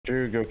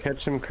Drew, go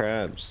catch some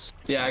crabs.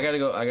 Yeah, I gotta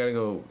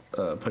go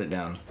put it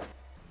down.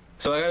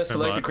 So I gotta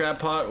select the crab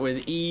pot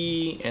with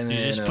E, and then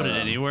you just put it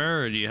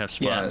anywhere, or do you have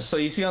spots? Yeah. So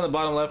you see on the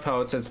bottom left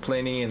how it says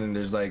plenty, and then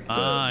there's like the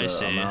I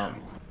see.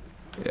 amount.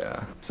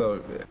 Yeah.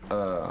 So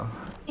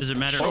does it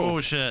matter? Oh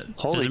shit!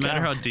 Does it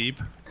matter how deep?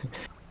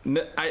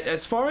 No,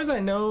 as far as I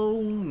know,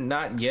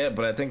 not yet.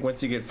 But I think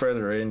once you get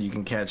further in, you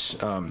can catch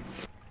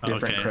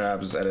different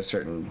crabs at a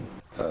certain.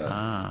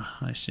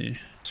 I see.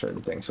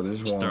 Certain thing. So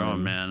there's just one. Throw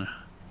them, man.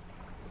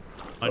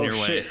 On your way.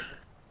 Shit.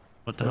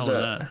 What the hell was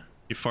that?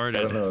 You farted.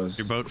 I don't know,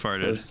 Your boat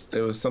farted.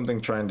 It was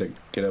something trying to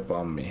get up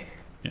on me.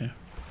 Yeah.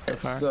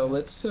 So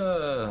let's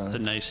it's a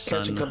nice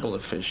catch a couple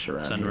of fish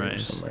around here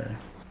somewhere.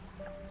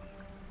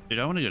 Dude,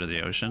 I want to go to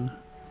the ocean.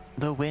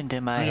 The wind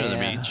in my hair. hair. To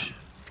the beach.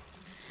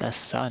 The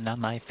sun on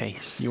my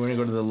face. You want to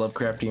go to the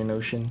Lovecraftian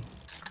ocean?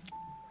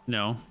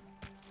 No.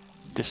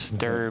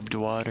 Disturbed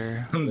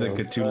water. The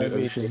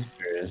Cthulhu ocean.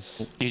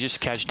 You just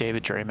catch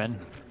David Draymond.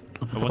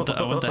 I want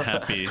the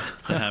happy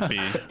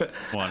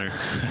water.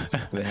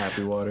 The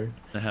happy water.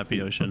 The happy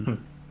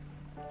ocean.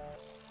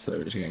 So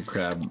we're just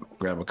gonna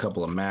grab a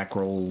couple of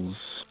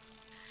mackerels.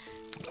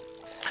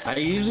 I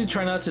usually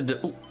try not to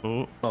do.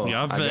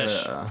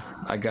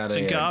 I got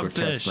a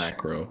grotesque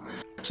mackerel.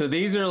 So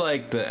these are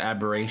like the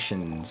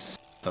aberrations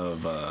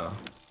of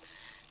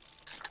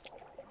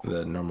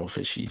the normal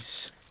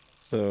fishies.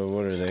 So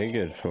what are they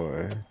good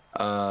for?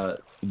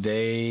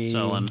 They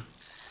selling.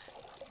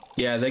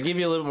 Yeah, they give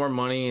you a little more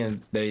money,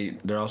 and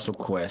they're also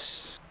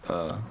quests.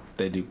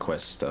 They do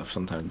quest stuff,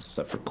 sometimes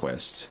stuff for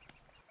quests.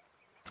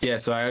 Yeah,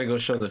 so I gotta go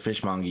show the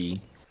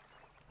fishmonger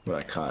what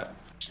I caught.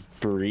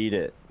 Breed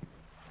it.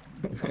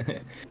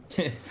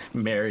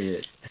 Marry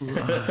it.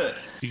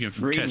 You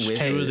can catch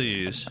two of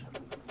these.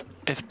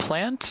 If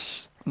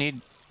plants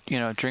need,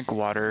 drink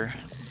water,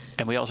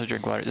 and we also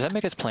drink water, does that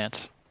make us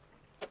plants?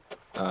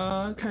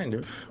 Kind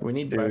of. We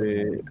need.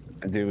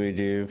 Do we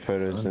do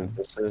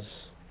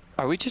photosynthesis?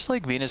 Are we just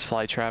like Venus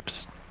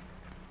flytraps?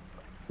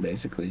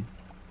 Basically.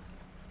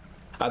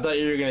 I thought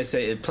you were gonna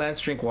say if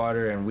plants drink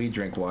water and we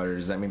drink water,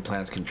 does that mean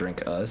plants can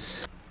drink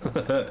us?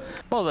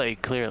 Well, they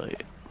clearly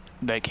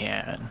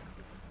can.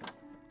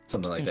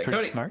 Something like that. Pretty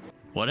Cody. smart.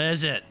 What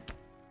is it?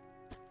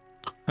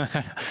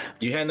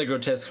 You hand the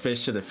grotesque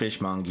fish to the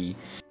fishmonger.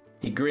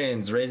 He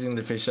grins, raising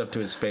the fish up to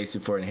his face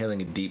before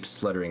inhaling a deep,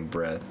 sluttering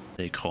breath.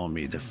 They call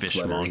me the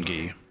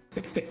fishmonger.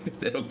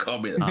 They don't call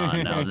me that.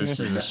 Now this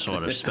is a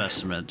sort of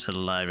specimen to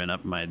liven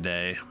up my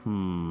day.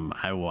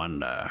 I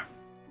wonder.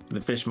 The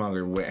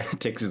fishmonger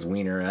takes his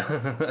wiener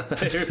out.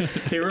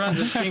 He runs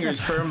his fingers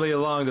firmly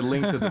along the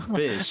length of the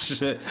fish.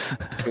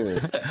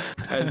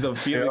 Has a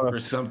feeling for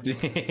something.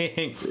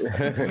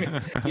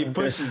 He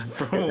pushes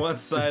from one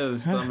side of the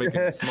stomach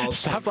and small.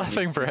 Stop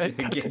laughing, Brett.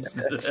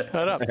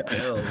 Shut up.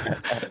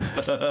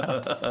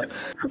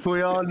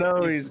 We all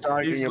know he's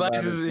talking about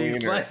his wiener. He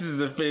slices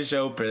the fish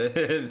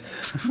open.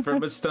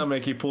 From his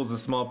stomach, he pulls a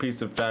small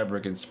piece of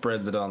fabric and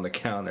spreads it on the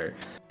counter.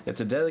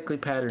 It's a delicately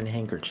patterned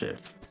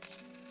handkerchief.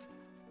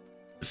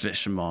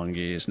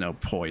 Fishmonger is no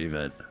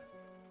poivet.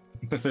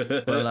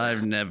 Well,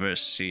 I've never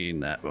seen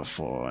that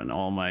before in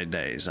all my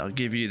days. I'll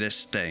give you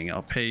this thing.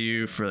 I'll pay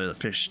you for the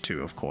fish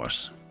too, of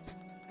course.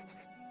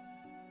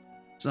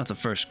 It's not the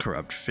first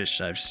corrupt fish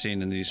I've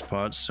seen in these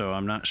parts, so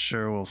I'm not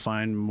sure we'll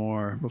find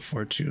more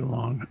before too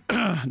long.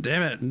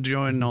 Damn it,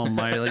 join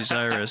Almighty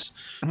Cyrus.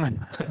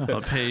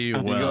 I'll pay you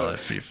well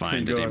if you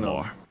find any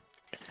more.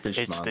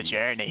 It's the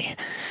journey.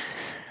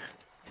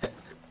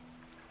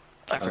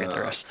 I forget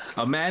the rest.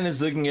 A man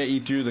is looking at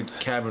you through the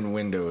cabin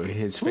window.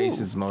 His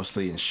face is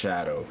mostly in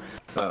shadow.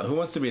 Who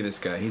wants to be this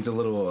guy? He's a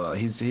little.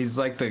 He's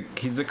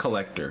the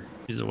collector.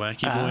 He's a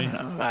wacky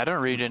boy. I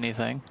don't read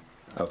anything.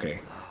 Okay.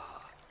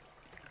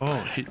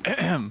 Oh, he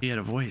had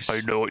a voice.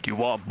 I know what you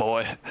want,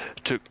 boy.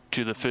 Took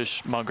to the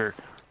fishmonger,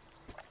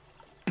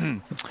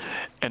 and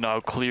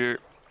I'll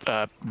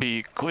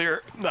be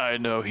clear. I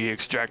know he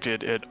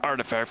extracted an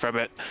artifact from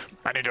it.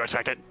 I need to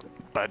inspect it,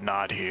 but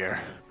not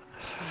here.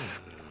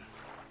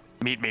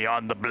 Meet me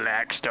on the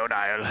Blackstone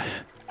Isle.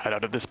 Head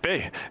out of this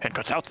bay and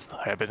cut south.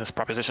 I have a business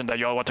proposition that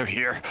y'all want to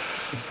hear.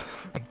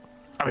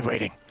 I'll be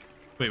waiting.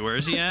 Wait, where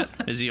is he at?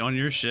 Is he on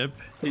your ship?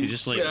 He's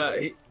just like...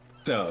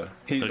 No.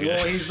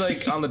 Well, he's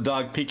like on the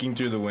dock peeking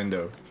through the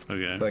window.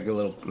 Okay. Like a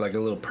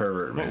little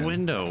pervert, man. What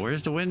window?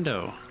 Where's the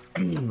window?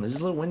 There's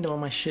a little window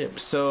on my ship.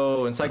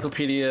 So,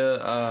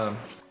 encyclopedia,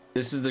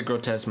 this is the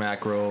grotesque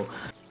mackerel.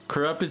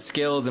 Corrupted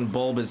scales and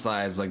bulbous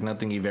eyes like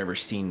nothing you've ever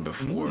seen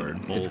before.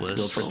 It's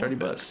built for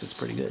 $30. It's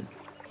pretty good.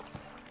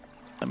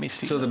 Let me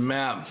see. So the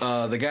map,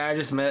 the guy I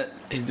just met,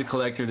 he's the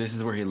collector. This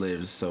is where he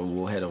lives, so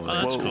we'll head over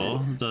there. That's cool.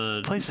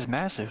 The place is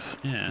massive.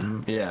 Yeah.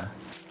 Yeah.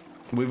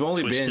 We've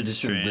only been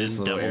just in this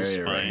little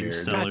area right here.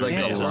 There's like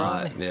a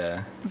lot.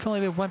 Yeah. We've only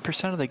been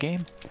 1% of the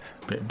game.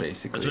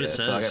 Basically. That's what it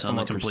says. So I got some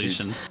on the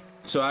completion.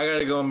 Pursuits. So I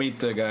gotta go meet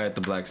the guy at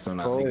the Blackstone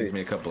Island. He gives me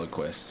a couple of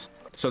quests.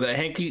 So that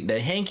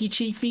hanky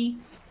chiefy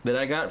that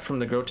I got from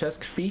the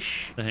grotesque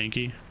fish. The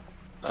hanky?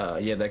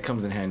 Yeah, that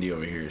comes in handy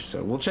over here.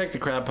 So we'll check the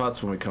crab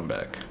pots when we come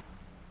back.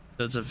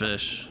 That's a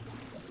fish.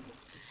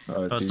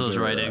 Oh, it's those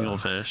right angle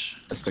fish.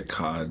 It's the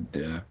cod,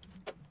 yeah.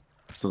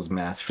 It's those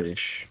math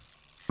fish.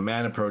 A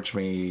man approached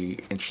me,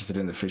 interested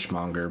in the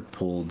fishmonger,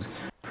 pulled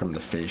from the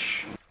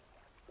fish.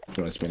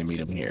 He wants me to meet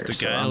him here. The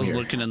guy was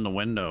looking in the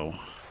window.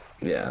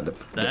 Yeah,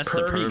 that's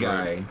the the pervy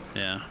guy.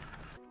 Yeah.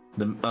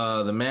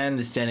 The man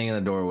is standing in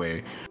the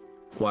doorway,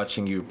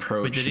 watching you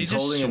approach. Wait, did he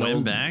just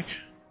swim back?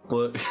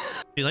 Look.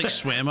 He like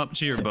swam up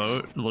to your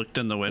boat, looked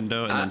in the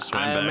window, and then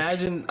swam back.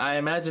 I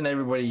imagine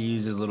everybody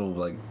uses little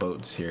like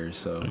boats here,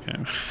 so.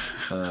 Okay.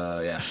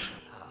 Yeah.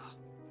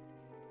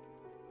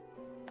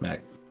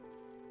 Mac.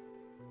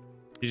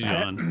 He's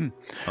gone.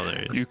 Oh, there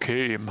he is. You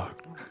came.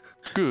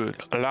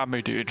 Good. Allow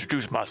me to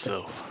introduce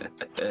myself.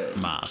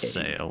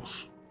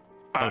 Myself.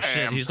 I Oh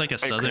shit, he's like a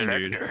southern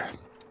dude. collector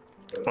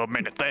of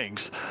many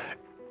things,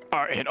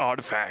 art and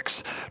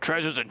artifacts,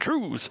 treasures and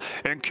truths,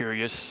 and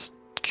curios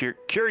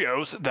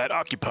that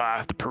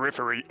occupy the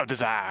periphery of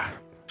desire.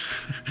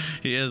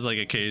 He is like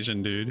a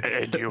Cajun dude.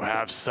 And you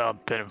have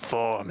something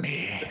for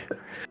me.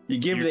 You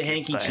give You the give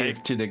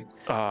handkerchief the-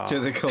 to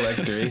the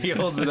collector. He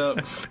holds it up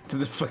to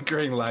the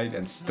flickering light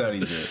and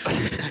studies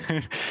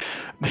it.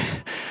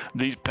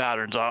 These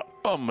patterns are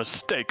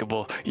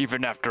unmistakable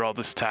even after all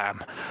this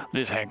time.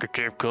 This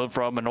handkerchief comes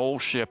from an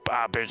old ship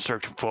I've been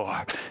searching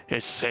for.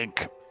 It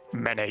sank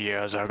many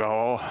years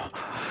ago.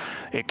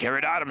 It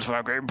carried items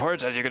from great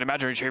importance. As you can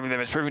imagine, retrieving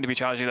them is proving to be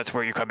challenging. That's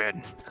where you come in.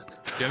 Do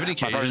you have any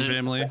Cajun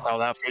family?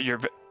 I'll outfit your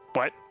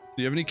what?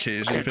 Do you have any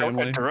Cajun Don't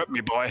family? interrupt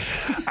me, boy.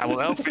 I will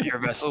outfit your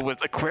vessel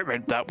with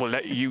equipment that will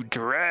let you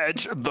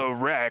dredge the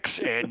wrecks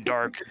in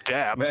dark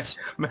depths.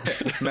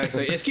 Max,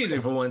 like, excuse me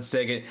for 1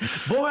 second.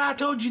 Boy, I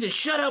told you to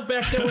shut up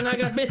back there when I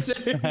got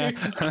visitors.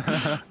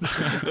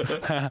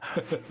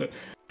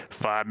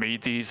 Find me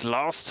these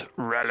lost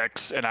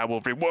relics, and I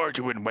will reward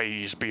you in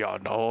ways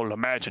beyond all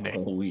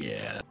imagining. Oh,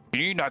 yeah. You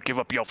need not give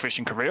up your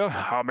fishing career.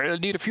 I merely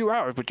need a few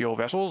hours with your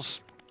vessels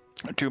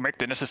to make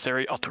the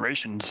necessary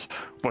alterations.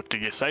 What do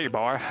you say,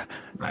 boy?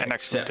 An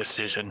excellent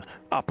decision.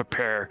 I'll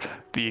prepare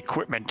the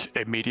equipment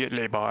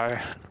immediately, boy.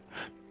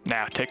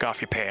 Now, take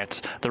off your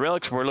pants. The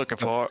relics we're looking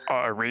for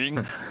are a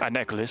ring, a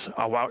necklace,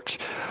 a watch,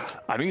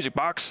 a music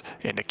box,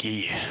 and a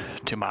key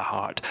to my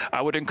heart. I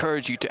would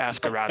encourage you to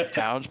ask around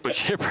towns, but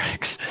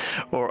shipwrecks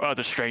or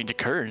other strange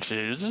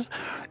occurrences,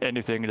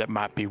 anything that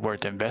might be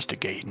worth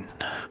investigating.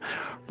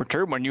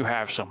 Return when you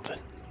have something.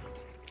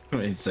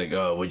 It's like,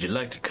 oh, would you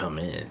like to come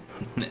in?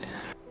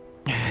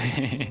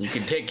 You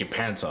can take your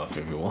pants off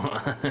if you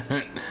want.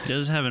 He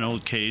does have an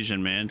old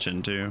Cajun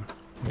mansion too.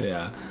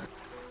 Yeah.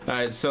 All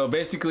right, so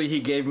basically he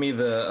gave me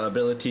the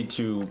ability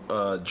to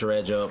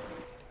dredge up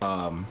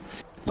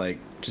like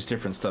just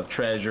different stuff,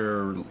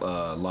 treasure,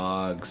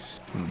 logs,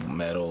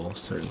 metal,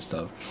 certain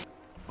stuff.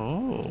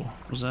 Oh,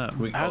 what's that?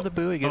 How did the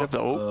buoy get up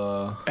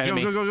the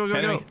enemy?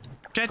 Go.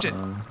 Catch it.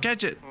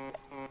 Catch it.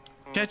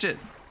 Catch it.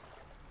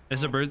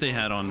 It's a birthday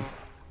hat on.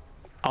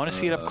 I want to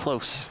see it up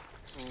close.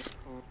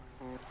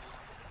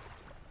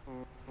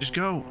 Just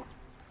go.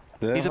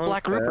 He's a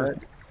black ripper.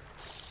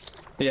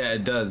 Yeah,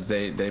 it does.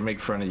 They make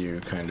fun of you,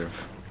 kind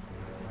of.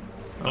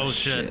 Oh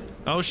shit.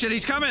 Oh shit,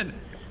 he's coming.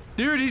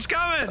 Dude, he's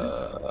coming.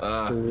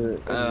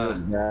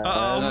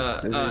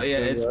 Yeah,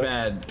 it's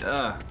bad.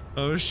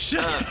 Oh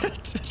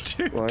shit.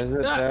 Dude. Why is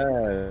it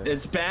bad?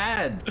 It's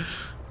bad.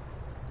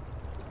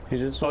 He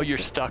just Oh, you're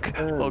stuck.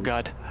 Oh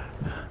god.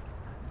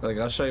 Like,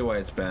 I'll show you why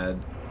it's bad.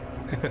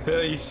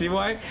 You see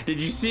why? Did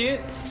you see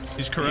it?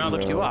 He's He corrupt.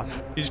 flipped you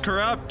off. He's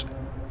corrupt.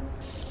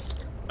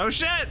 Oh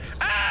shit!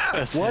 Ah!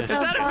 What Is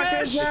that a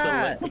fish?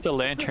 It's a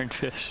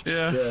lanternfish.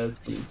 Yeah. Yeah,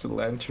 it's a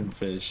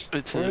lanternfish.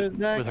 It's Where did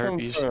that with come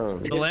herpes.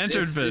 from? The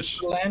lanternfish. It's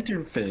a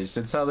lanternfish.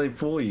 That's how they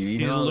fool you. You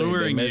He's know, they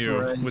luring you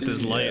mesmerize with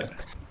his light.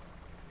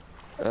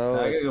 Yeah. Oh,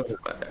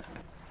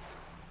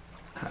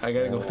 I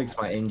gotta go fix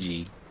my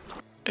NG.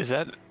 Is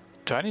that?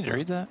 Do I need to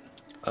read that?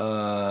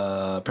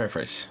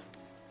 Paraphrase.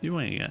 You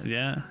ain't got,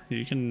 yeah.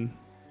 You can. Yeah,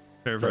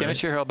 Paraphrase.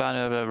 it's your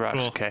hellbound of a rush.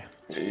 Cool. Okay.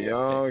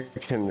 y'all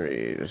can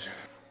read.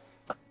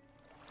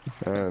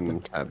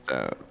 I'm tapped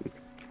out.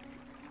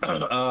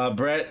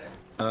 Brett,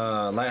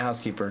 lighthouse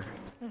keeper.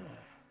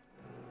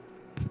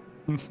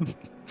 What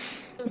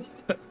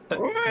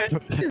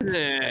is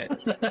it?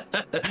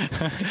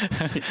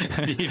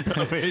 Do you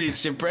know any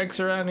shipwrecks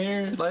around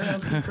here,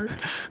 lighthouse keeper?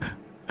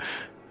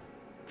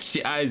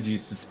 She eyes you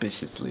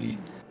suspiciously.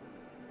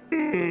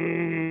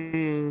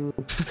 There's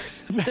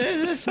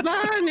a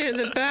spot near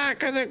the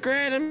back of the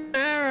Great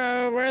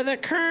Marrow where the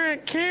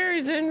current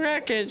carries in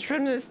wreckage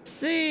from the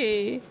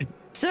sea.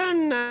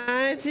 Some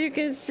nights you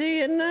can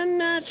see an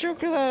unnatural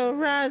glow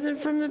rising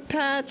from the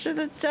patch of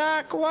the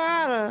dark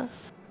water.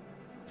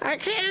 I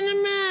can't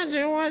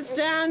imagine what's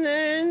down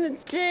there in the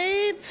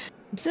deep.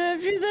 So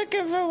if you're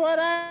looking for what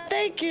I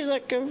think you're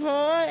looking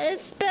for,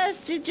 it's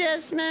best you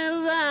just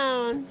move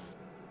on.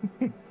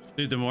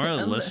 Dude, the more I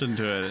listen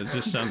to it, it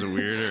just sounds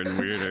weirder and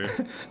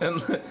weirder.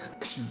 And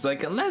she's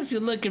like, unless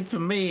you're looking for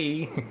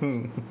me,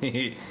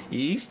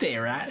 you stay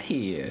right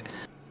here.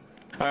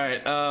 All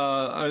right,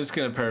 I'm just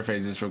gonna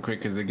paraphrase this real quick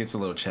because it gets a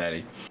little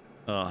chatty.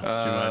 Oh,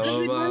 it's too much.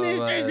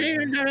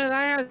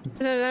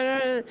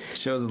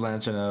 Shows the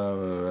lantern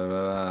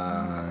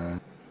of.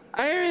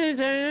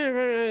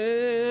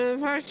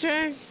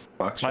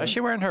 Why is she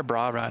wearing her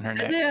bra around her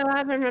neck?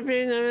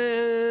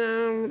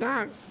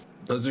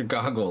 Those are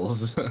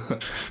goggles.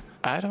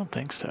 I don't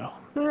think so.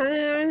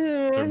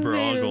 They're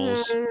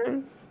broggles.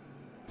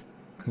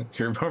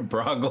 Your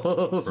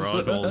broggles.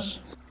 Broggles.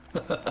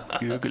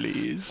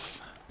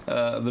 Googlies.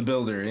 The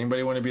builder.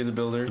 Anybody want to be the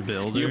builder? The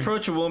builder? You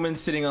approach a woman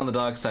sitting on the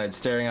dockside,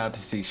 staring out to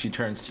sea. She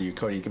turns to you.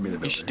 Cody, you can be the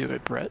builder. You should do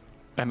it, Brett.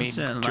 I mean,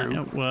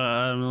 Drew.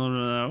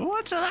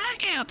 What's it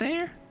like out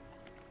there?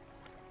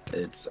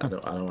 It's. I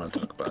don't want to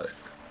talk about it.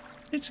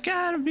 It's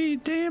gotta be a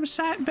damn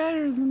sight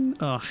better than.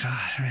 Oh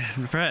God,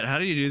 man. Brett, how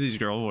do you do these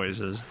girl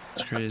voices?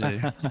 It's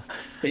crazy.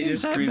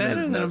 It's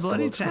better than a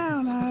bloody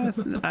town.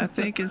 I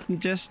think it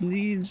just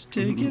needs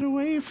to get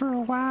away for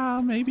a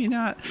while. Maybe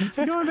not.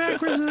 Going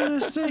backwards is a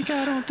mistake.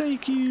 I don't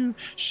think you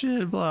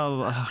should. Blah blah.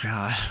 Blah. Oh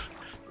God.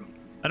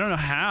 I don't know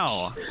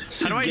how.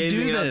 She's how do I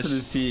gazing do out this? to the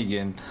sea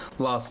again,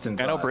 lost in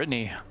thought. I know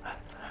Brittany.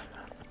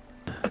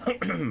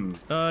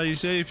 You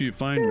say if you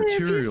find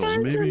materials,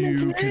 maybe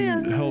you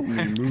can help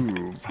me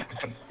move.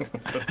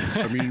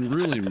 I mean,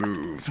 really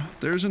move.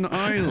 There's an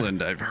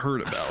island I've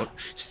heard about,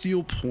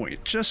 Steel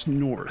Point, just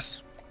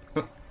north.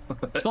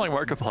 It's only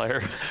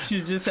Markiplier.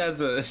 She just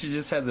has a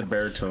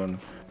baritone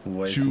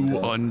voice.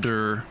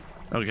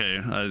 Okay,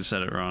 I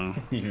said it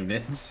wrong.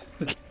 Units.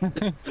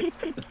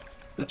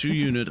 2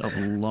 units of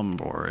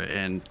lumber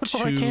and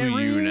 2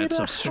 units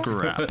of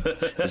scrap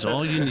is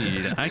all you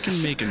need. I can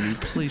make a new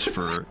place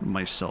for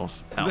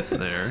myself out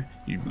there.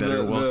 You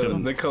better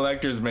welcome. The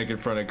collector's making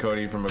fun of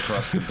Cody from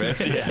across the bay.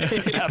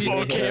 Yeah,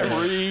 Apple can't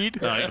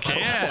read. I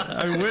can't.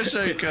 I wish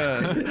I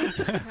could.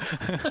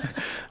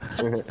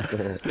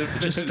 It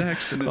just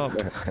stacks it up.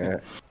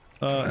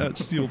 At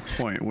Steel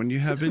Point, when you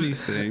have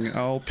anything,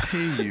 I'll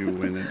pay you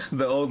when it's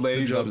the old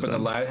lady's up in the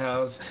done.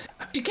 lighthouse.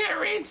 You can't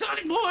read,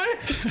 Sonny boy.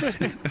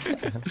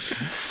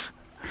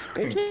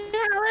 You can't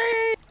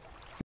read.